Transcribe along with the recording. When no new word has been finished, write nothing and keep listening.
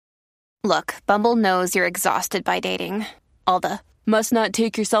Look, Bumble knows you're exhausted by dating. All the must not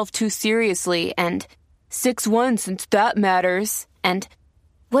take yourself too seriously and 6'1" since that matters. And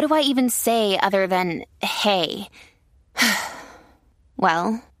what do I even say other than hey?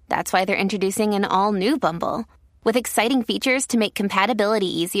 Well, that's why they're introducing an all-new Bumble with exciting features to make compatibility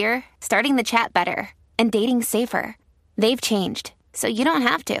easier, starting the chat better, and dating safer. They've changed, so you don't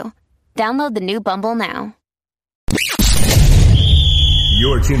have to. Download the new Bumble now.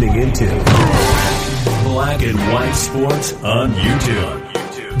 You're tuning into Black and White Sports on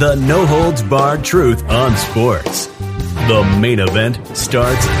YouTube. The no-holds-barred truth on sports. The main event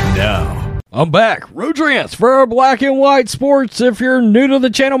starts now. I'm back. Rodrance for Black and White Sports. If you're new to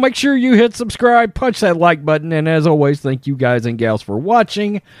the channel, make sure you hit subscribe, punch that like button, and as always, thank you guys and gals for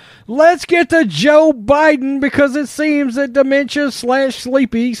watching. Let's get to Joe Biden, because it seems that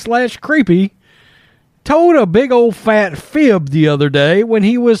dementia/sleepy/creepy told a big old fat fib the other day when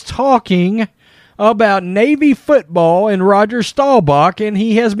he was talking about Navy football and Roger Staubach, and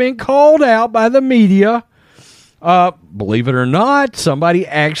he has been called out by the media. Believe it or not, somebody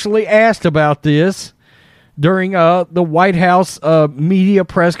actually asked about this during the White House media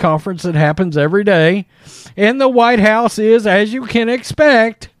press conference that happens every day. And the White House is, as you can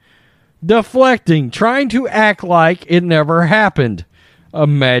expect, deflecting, trying to act like it never happened.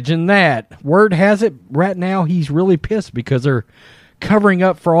 Imagine that. Word has it right now he's really pissed because they're covering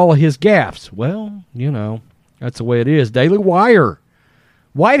up for all of his gaffes. Well, you know, that's the way it is. Daily Wire.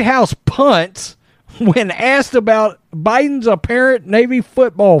 White House punts when asked about Biden's apparent Navy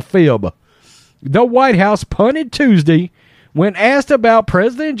football fib. The White House punted Tuesday when asked about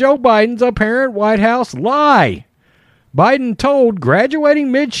President Joe Biden's apparent White House lie. Biden told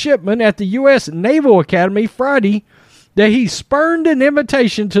graduating midshipmen at the U.S. Naval Academy Friday that he spurned an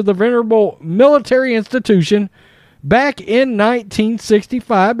invitation to the venerable military institution back in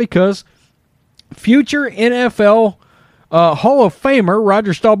 1965 because future NFL Hall of Famer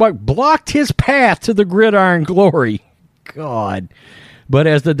Roger Staubach blocked his path to the gridiron glory. God. But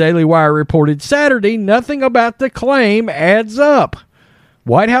as the Daily Wire reported Saturday, nothing about the claim adds up.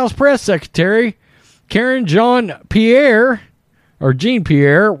 White House Press Secretary Karen Jean-Pierre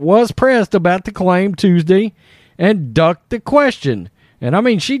was pressed about the claim Tuesday and ducked the question. And I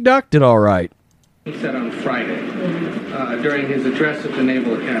mean, she ducked it all right. He said on Friday during his address at the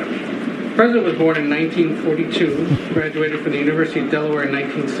Naval Academy. The president was born in 1942, graduated from the University of Delaware in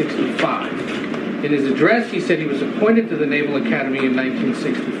 1965. In his address, he said he was appointed to the Naval Academy in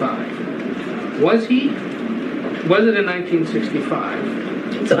 1965. Was he? Was it in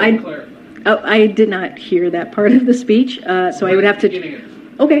 1965? So I did not hear that part of the speech, so I would have to.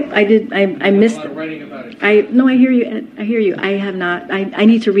 Okay, I did. I missed. A lot of writing about it. I hear you. I hear you. I have not. I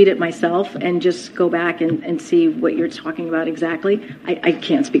need to read it myself and just go back and see what you're talking about exactly. I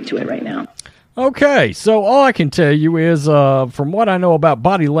can't speak to it right now. Okay, so all I can tell you is, from what I know about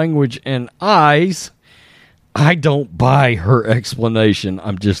body language and eyes, I don't buy her explanation.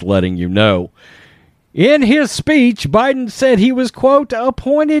 I'm just letting you know. In his speech, Biden said he was, quote,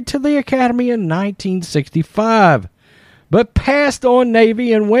 appointed to the Academy in 1965, but passed on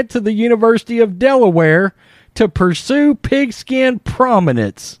Navy and went to the University of Delaware to pursue pigskin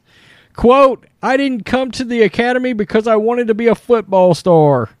prominence. Quote, I didn't come to the Academy because I wanted to be a football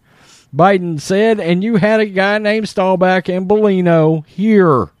star, Biden said, and you had a guy named Staubach and Bellino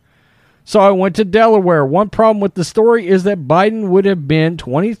here. So I went to Delaware. One problem with the story is that Biden would have been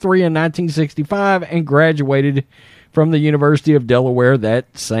 23 in 1965 and graduated from the University of Delaware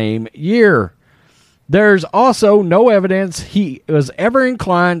that same year. There's also no evidence he was ever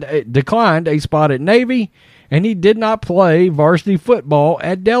declined a spot at Navy, and he did not play varsity football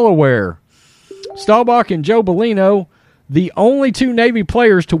at Delaware. Staubach and Joe Bellino, the only two Navy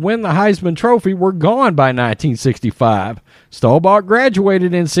players to win the Heisman Trophy, were gone by 1965. Staubach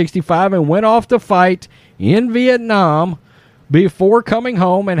graduated in 65 and went off to fight in Vietnam before coming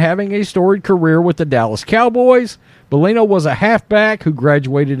home and having a storied career with the Dallas Cowboys. Bellino was a halfback who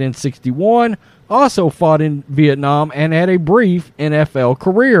graduated in 61, also fought in Vietnam, and had a brief NFL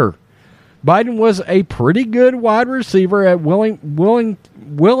career. Biden was a pretty good wide receiver at Wilmington's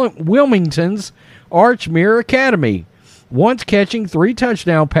Archmere Academy, once catching 3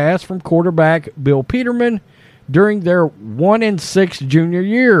 touchdown passes from quarterback Bill Peterman during their 1-6 junior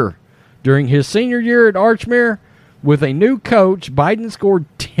year. During his senior year at Archmere, with a new coach, Biden scored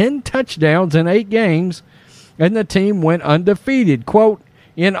 10 touchdowns in 8 games, and the team went undefeated. Quote,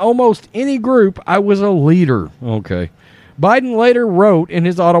 in almost any group, I was a leader. Okay. Biden later wrote in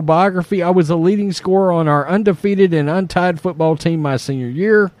his autobiography, I was a leading scorer on our undefeated and untied football team my senior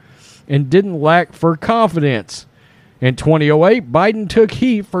year and didn't lack for confidence. In 2008, Biden took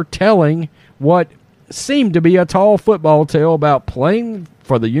heat for telling what seemed to be a tall football tale about playing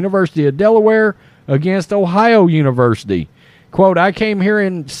for the University of Delaware against Ohio University. Quote, I came here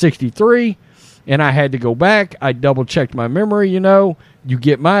in 63, and I had to go back. I double-checked my memory, You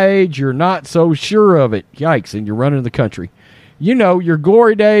get my age, you're not so sure of it. Yikes, and you're running the country. Your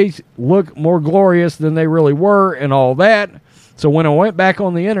glory days look more glorious than they really were and all that. So when I went back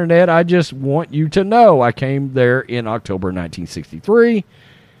on the internet, I just want you to know I came there in October 1963,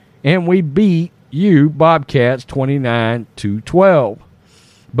 and we beat you, Bobcats, 29-12.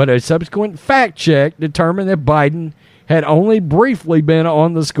 But a subsequent fact check determined that Biden had only briefly been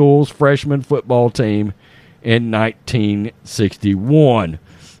on the school's freshman football team in 1961.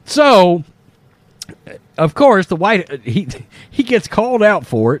 So, of course, he gets called out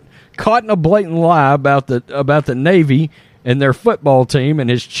for it, caught in a blatant lie about the Navy and their football team and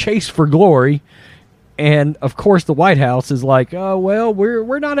his chase for glory. And, of course, the White House is like, oh, well,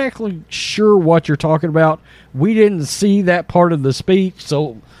 we're not actually sure what you're talking about. We didn't see that part of the speech,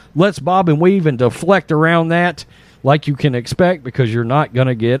 so let's bob and weave and deflect around that like you can expect, because you're not going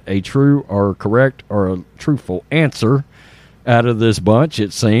to get a true or correct or a truthful answer out of this bunch,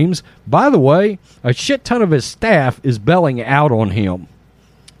 it seems. By the way, a shit ton of his staff is belling out on him.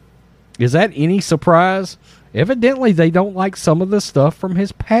 Is that any surprise? Evidently, they don't like some of the stuff from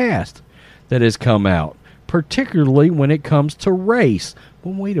his past that has come out, particularly when it comes to race.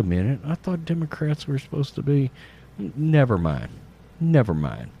 Well, wait a minute. I thought Democrats were supposed to be... Never mind.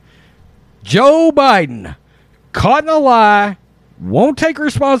 Joe Biden, caught in a lie, won't take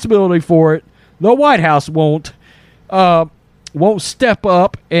responsibility for it. The White House won't step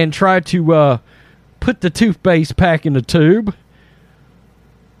up and try to put the toothpaste back in the tube.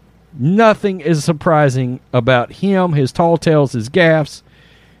 Nothing is surprising about him, his tall tales, his gaffes,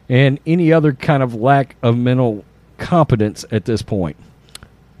 and any other kind of lack of mental competence at this point.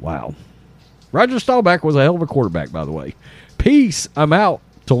 Wow. Roger Staubach was a hell of a quarterback, by the way. Peace. I'm out.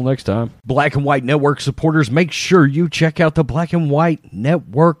 Till next time. Black and White Network supporters, make sure you check out the Black and White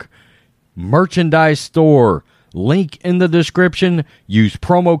Network merchandise store. Link in the description. Use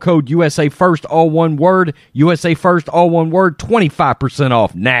promo code USA First, all one word. USA First, all one word. 25%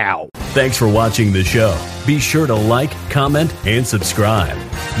 off now. Thanks for watching the show. Be sure to like, comment, and subscribe.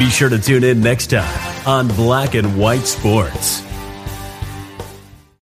 Be sure to tune in next time on Black and White Sports.